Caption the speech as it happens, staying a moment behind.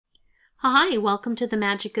Hi, welcome to the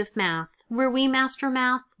Magic of Math, where we master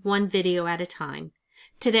math one video at a time.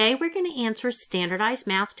 Today we're going to answer a standardized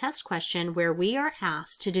math test question where we are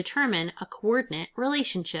asked to determine a coordinate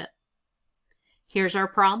relationship. Here's our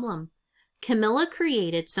problem. Camilla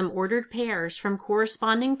created some ordered pairs from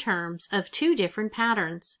corresponding terms of two different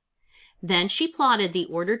patterns. Then she plotted the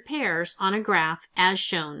ordered pairs on a graph as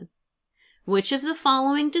shown. Which of the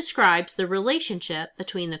following describes the relationship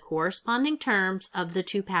between the corresponding terms of the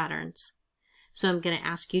two patterns? So I'm going to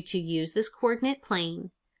ask you to use this coordinate plane.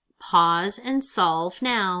 Pause and solve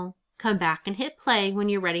now. Come back and hit play when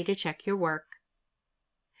you're ready to check your work.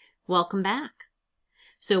 Welcome back.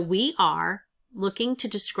 So we are looking to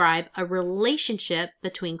describe a relationship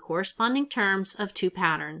between corresponding terms of two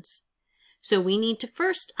patterns. So we need to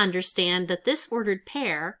first understand that this ordered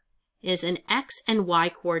pair is an x and y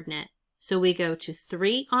coordinate. So we go to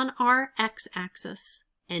 3 on our x-axis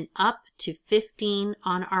and up to 15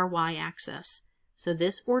 on our y-axis. So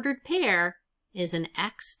this ordered pair is an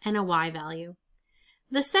x and a y value.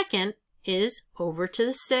 The second is over to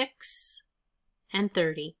the 6 and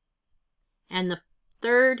 30. And the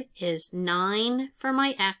third is 9 for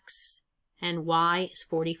my x and y is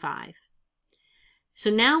 45. So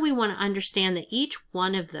now we want to understand that each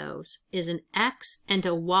one of those is an x and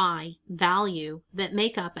a y value that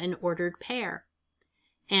make up an ordered pair.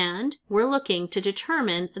 And we're looking to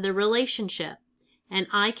determine the relationship. And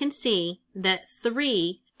I can see that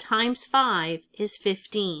 3 times 5 is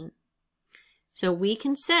 15. So we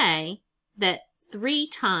can say that 3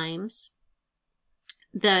 times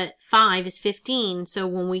the 5 is 15. So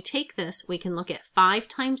when we take this, we can look at 5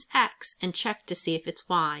 times x and check to see if it's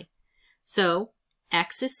y. So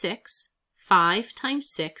x is 6, 5 times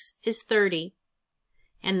 6 is 30.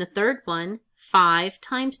 And the third one, 5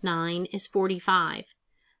 times 9 is 45.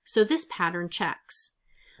 So this pattern checks.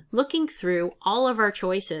 Looking through all of our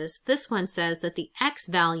choices, this one says that the x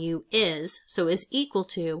value is equal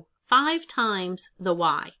to 5 times the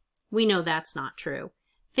y. We know that's not true.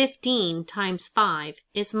 15 times 5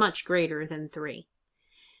 is much greater than 3.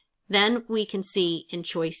 Then we can see in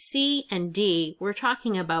choice C and D, we're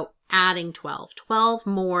talking about adding 12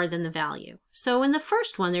 more than the value. So in the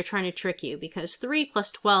first one, they're trying to trick you because 3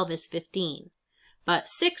 plus 12 is 15, but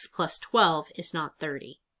 6 plus 12 is not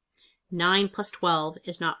 30. 9 plus 12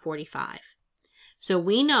 is not 45. So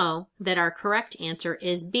we know that our correct answer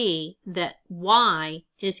is B, that y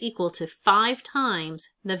is equal to 5 times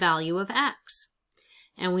the value of x.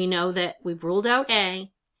 And we know that we've ruled out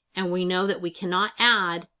A, and we know that we cannot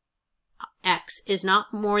add x is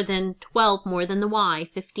not more than 12 more than the y.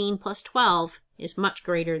 15 plus 12 is much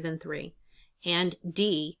greater than 3. And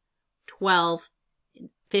D,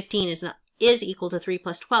 15 is equal to 3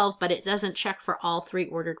 plus 12, but it doesn't check for all 3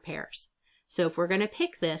 ordered pairs. So if we're going to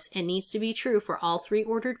pick this, it needs to be true for all 3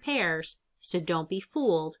 ordered pairs. So don't be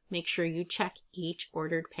fooled. Make sure you check each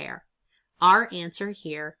ordered pair. Our answer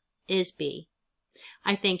here is B.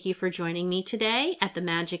 I thank you for joining me today at the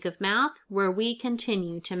Magic of Math, where we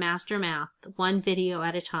continue to master math one video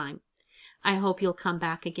at a time. I hope you'll come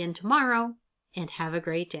back again tomorrow and have a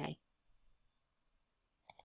great day.